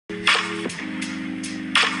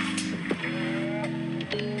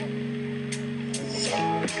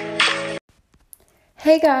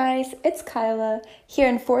Hey guys, it's Kyla here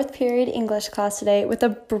in 4th period English class today with a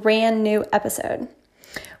brand new episode.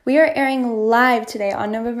 We are airing live today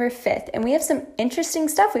on November 5th, and we have some interesting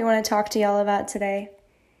stuff we want to talk to y'all about today.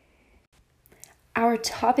 Our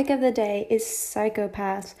topic of the day is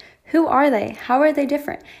psychopaths. Who are they? How are they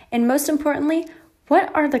different? And most importantly,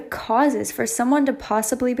 what are the causes for someone to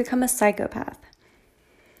possibly become a psychopath?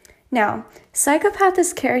 Now, psychopath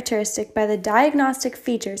is characteristic by the diagnostic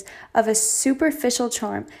features of a superficial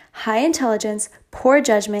charm, high intelligence, poor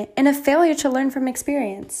judgment, and a failure to learn from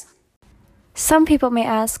experience. Some people may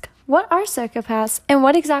ask, what are psychopaths and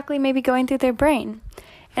what exactly may be going through their brain?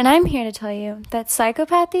 And I'm here to tell you that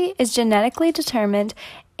psychopathy is genetically determined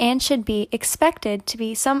and should be expected to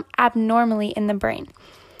be some abnormally in the brain.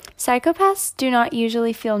 Psychopaths do not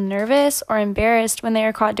usually feel nervous or embarrassed when they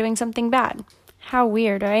are caught doing something bad. How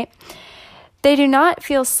weird, right? They do not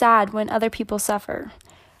feel sad when other people suffer,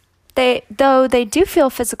 though they do feel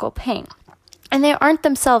physical pain, and they aren't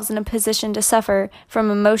themselves in a position to suffer from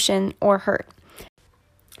emotion or hurt.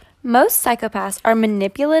 Most psychopaths are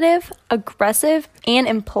manipulative, aggressive, and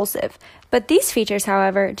impulsive, but these features,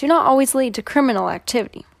 however, do not always lead to criminal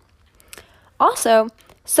activity. Also,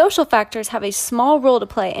 social factors have a small role to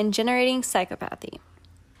play in generating psychopathy.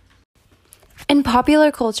 In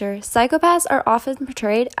popular culture, psychopaths are often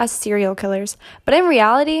portrayed as serial killers, but in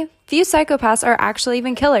reality, few psychopaths are actually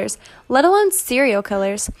even killers, let alone serial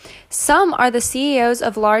killers. Some are the CEOs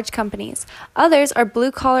of large companies, others are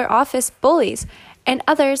blue-collar office bullies, and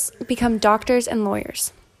others become doctors and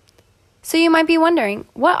lawyers. So you might be wondering,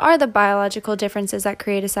 what are the biological differences that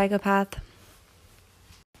create a psychopath?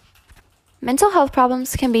 Mental health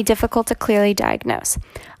problems can be difficult to clearly diagnose.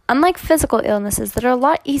 Unlike physical illnesses that are a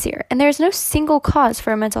lot easier, and there is no single cause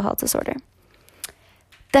for a mental health disorder.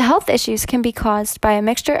 The health issues can be caused by a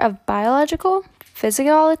mixture of biological,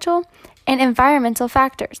 physiological, and environmental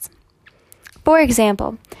factors. For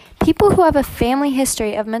example, people who have a family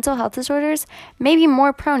history of mental health disorders may be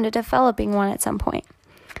more prone to developing one at some point.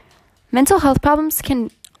 Mental health problems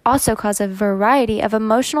can also cause a variety of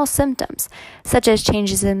emotional symptoms, such as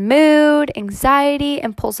changes in mood, anxiety,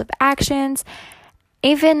 impulsive actions,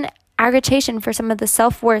 even agitation for some of the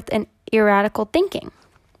self-worth and irrational thinking.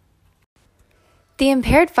 The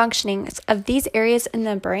impaired functionings of these areas in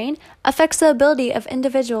the brain affects the ability of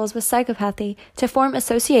individuals with psychopathy to form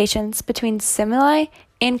associations between stimuli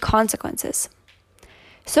and consequences.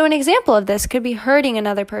 So an example of this could be hurting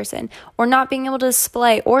another person or not being able to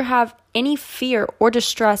display or have any fear or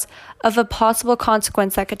distress of a possible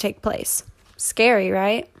consequence that could take place. Scary,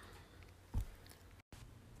 right?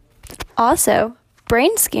 Also,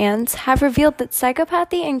 brain scans have revealed that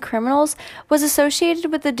psychopathy in criminals was associated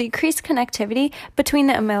with the decreased connectivity between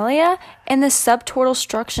the amygdala and the subcortical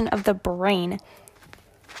structure of the brain.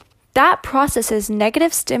 That processes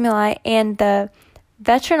negative stimuli and the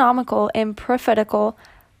ventricular and prefrontal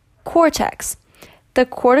cortex, the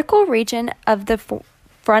cortical region of the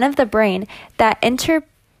front of the brain that interprets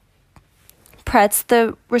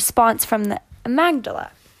the response from the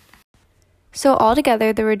amygdala. So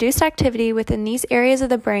altogether, the reduced activity within these areas of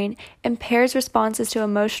the brain impairs responses to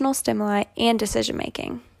emotional stimuli and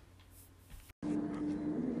decision-making.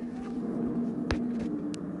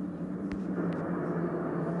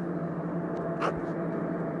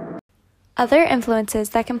 Other influences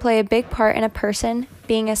that can play a big part in a person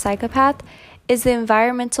being a psychopath is the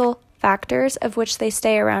environmental factors of which they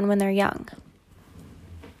stay around when they're young.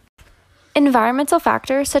 Environmental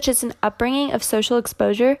factors such as an upbringing of social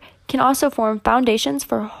exposure can also form foundations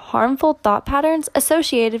for harmful thought patterns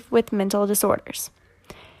associated with mental disorders.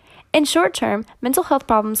 In short term, mental health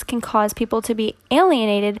problems can cause people to be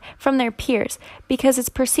alienated from their peers because it's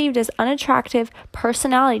perceived as unattractive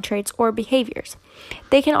personality traits or behaviors.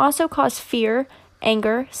 They can also cause fear,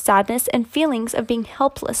 anger, sadness, and feelings of being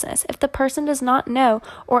helplessness if the person does not know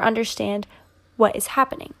or understand what is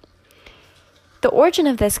happening. The origin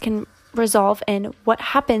of this can resolve in what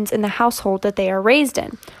happens in the household that they are raised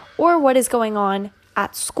in, or what is going on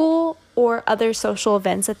at school or other social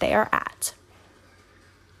events that they are at.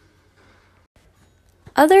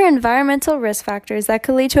 Other environmental risk factors that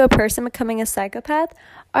could lead to a person becoming a psychopath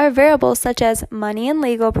are variables such as money and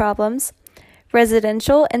legal problems,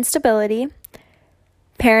 residential instability,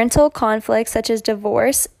 parental conflicts such as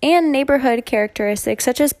divorce, and neighborhood characteristics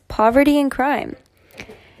such as poverty and crime.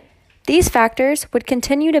 These factors would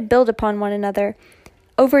continue to build upon one another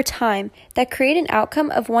over time that create an outcome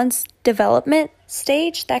of one's development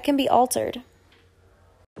stage that can be altered.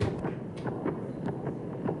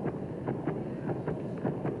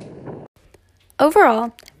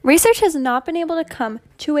 Overall, Research has not been able to come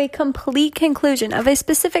to a complete conclusion of a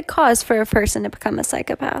specific cause for a person to become a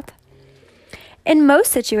psychopath. In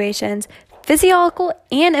most situations, physiological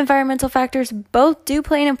and environmental factors both do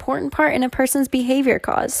play an important part in a person's behavior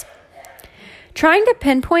cause. Trying to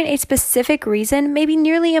pinpoint a specific reason may be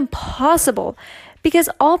nearly impossible because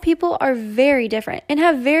all people are very different and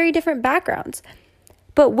have very different backgrounds.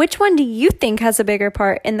 But which one do you think has a bigger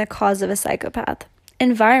part in the cause of a psychopath?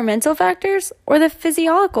 Environmental factors or the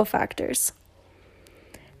physiological factors?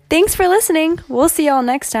 Thanks for listening. We'll see y'all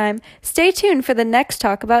next time. Stay tuned for the next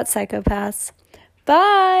talk about psychopaths.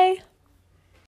 Bye!